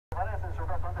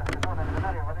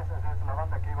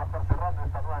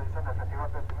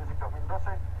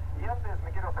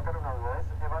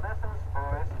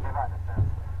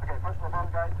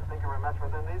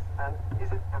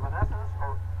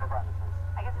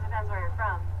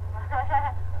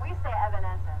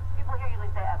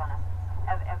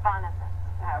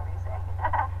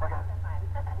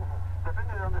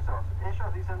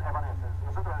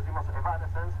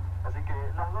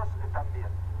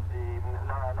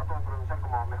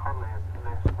mejor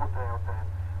les guste a ustedes.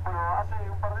 Bueno, hace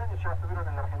un par de años ya estuvieron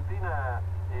en la Argentina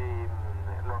y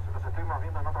los estuvimos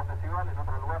viendo en otro festival, en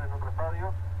otro lugar, en otro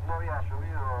estadio. No había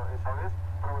llovido esa vez,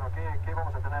 pero bueno, ¿qué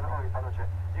vamos a tener hoy, esta noche?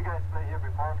 You guys played here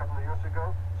before a couple of years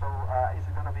ago, so is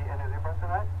it going to be any different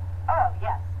tonight? Oh,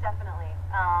 yes, definitely.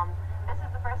 This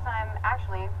is the first time,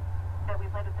 actually, that we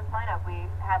played with this lineup. We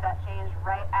had that change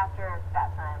right after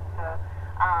that time, so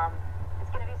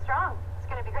it's going to be strong. It's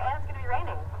going to be great, and it's going to be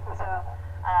raining, so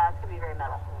it's going to be very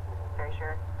metal. Very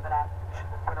sure of that.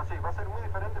 Bueno, sí, va a ser muy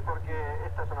diferente porque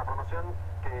esta es una promoción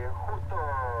que justo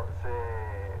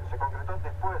se concretó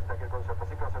después de aquel concierto,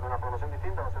 así que va a ser una promoción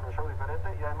distinta, va a ser un show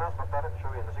diferente y además va a estar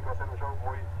lloviendo, así que va a ser un show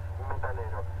muy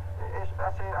metalero.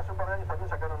 Hace un par de años también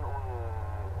sacaron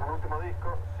un último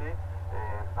disco, ¿sí?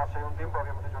 Hace un tiempo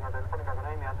habíamos hecho una telefónica con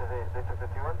Amy antes de este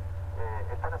festival.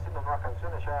 Están haciendo nuevas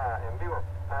canciones ya en vivo.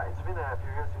 It's been a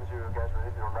few years since you guys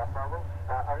released your last album.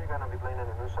 Are you going to be playing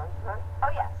any new songs tonight? Oh,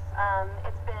 yes.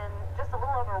 It's been just a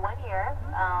little over 1 year,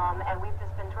 and we've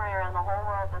just been touring around the whole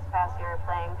world this past year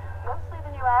playing mostly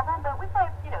the new album, but we play,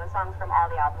 songs from all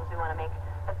the albums. We want to make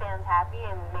the fans happy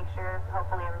and make sure,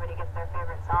 hopefully, everybody gets their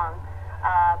favorite song.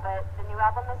 But the new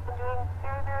album has been doing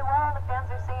very, very well. The fans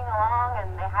are singing along,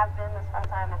 and they have been this whole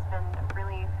time. It's been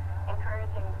really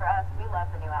encouraging for us. We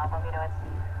love the new album.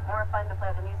 It's more fun to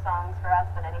play the new songs for us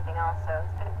than anything else, so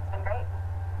it's been great.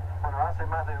 Bueno, hace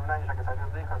más de un año ya que salió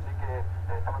el disco, así que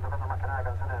estamos tocando más que nada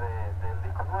canciones del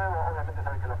disco nuevo. Obviamente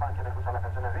saben que los fans quieren escuchar las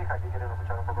canciones viejas, que quieren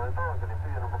escuchar un poco de todo, que les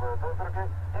piden un poco de todo, pero que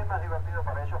es más divertido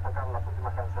para ellos tocar las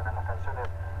últimas canciones, las canciones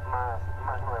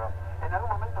más nuevas. ¿En algún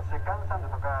momento se cansan de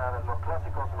tocar los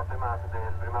clásicos, los temas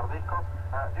del primer disco?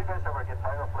 Do you guys ever get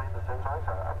tired of playing the same songs?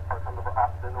 For example,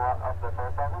 after the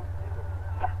first album?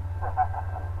 Yeah.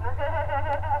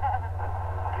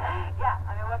 Yeah,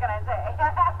 I mean, what can I say?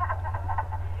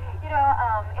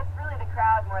 It's really the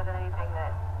crowd more than anything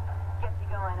that gets you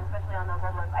going, especially on those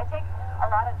old ones. I take a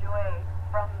lot of joy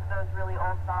from those really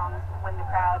old songs when the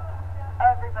crowd,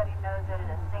 everybody knows it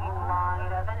and is singing along,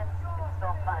 then it's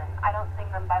still fun. I don't sing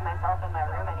them by myself in my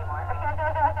room anymore.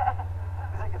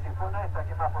 Dice que si fue honesta,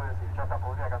 ¿qué más puede decir? Ya hasta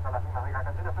podría cantar las mismas viejas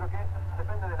canciones, pero que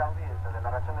depende de la audiencia, de la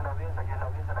reacción de la audiencia, que es la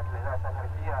audiencia la que le da esa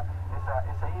energía,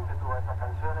 ese ímpetu a esas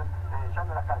canciones. Ya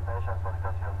no las canta ella en su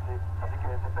habitación, ¿sí? Así que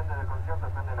depende del concierto,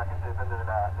 depende de la gente, depende de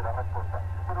la respuesta.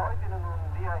 Bueno, hoy tienen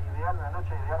un día ideal, una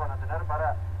noche ideal van a tener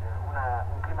para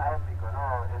un clima épico,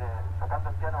 ¿no? Tocando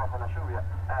el piano bajo la lluvia.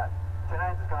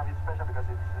 Tonight is going to be special because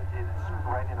it's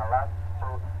raining a lot,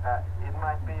 so it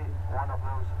might be one of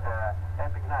those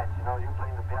epic nights, you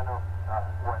playing the piano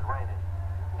while raining.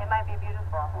 It might be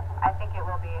beautiful. I think it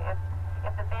will be.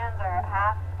 If the fans are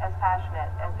half as passionate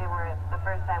as they were the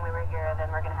first time we were here, then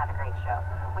we're going to have a great show.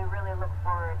 We really look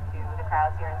forward to the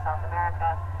crowds here in South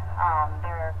America.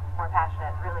 They're more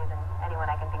passionate, really, than anyone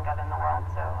I can think of in the world.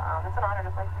 So it's an honor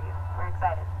to play for you. We're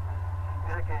excited.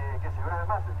 Dice que sí, pero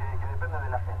además que depende de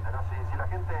la gente, ¿no? Si la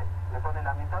gente le pone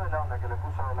la mitad de la onda que le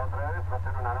puso la otra vez, va a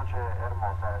ser una noche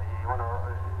hermosa. Y bueno,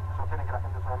 sostienen que la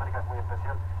gente de Sudamérica es muy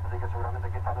especial, así que seguramente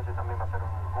que esta noche también va a ser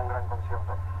un gran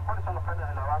concierto. ¿Cuáles son los planes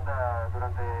de la banda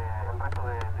durante el resto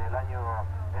del año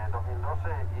 2012?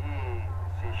 Y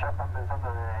si ya están pensando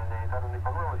en editar un disco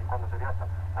nuevo, ¿y cuándo sería esto?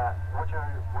 What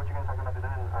you guys are going to be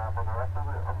doing for the rest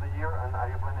of the year, and are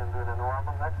you planning on doing a new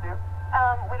album next year?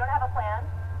 We don't have a plan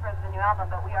for the new album,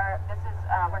 but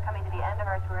we're coming to the end of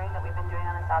our touring that we've been doing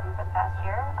on this album for the past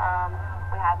year.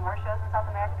 We have more shows in South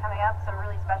America coming up, some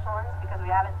really special ones because we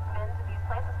haven't been to these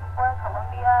places before,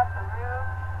 Colombia, Peru,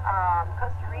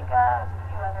 Costa Rica, a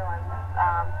few other ones.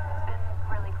 It's been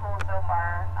really cool so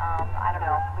far. I don't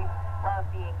know, we love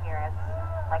being here.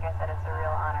 Like I said, it's a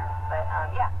real honor. But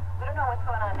yeah, we don't know what's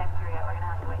going on next year yet. We're going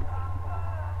to have to wait and see.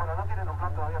 Bueno, no tienen un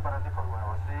plan todavía para el disco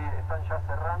nuevo, ¿sí? Están ya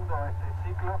cerrando este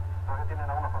ciclo, todavía tienen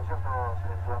algunos conciertos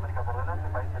en Sudamérica por delante,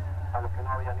 países a los que no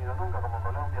habían ido nunca, como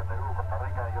Colombia, Perú, Costa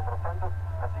Rica y otros tantos,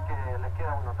 así que les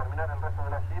queda terminar el resto de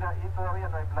la gira y todavía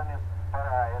no hay planes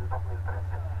para el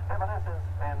 2013. Evanescence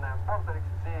en Vorterix,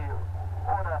 sí,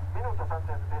 minutos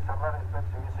antes de cerrar el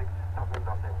Pepsi Music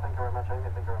 2012. Thank you very much, Amy.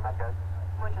 Thank you very much, guys.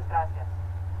 Muchas gracias.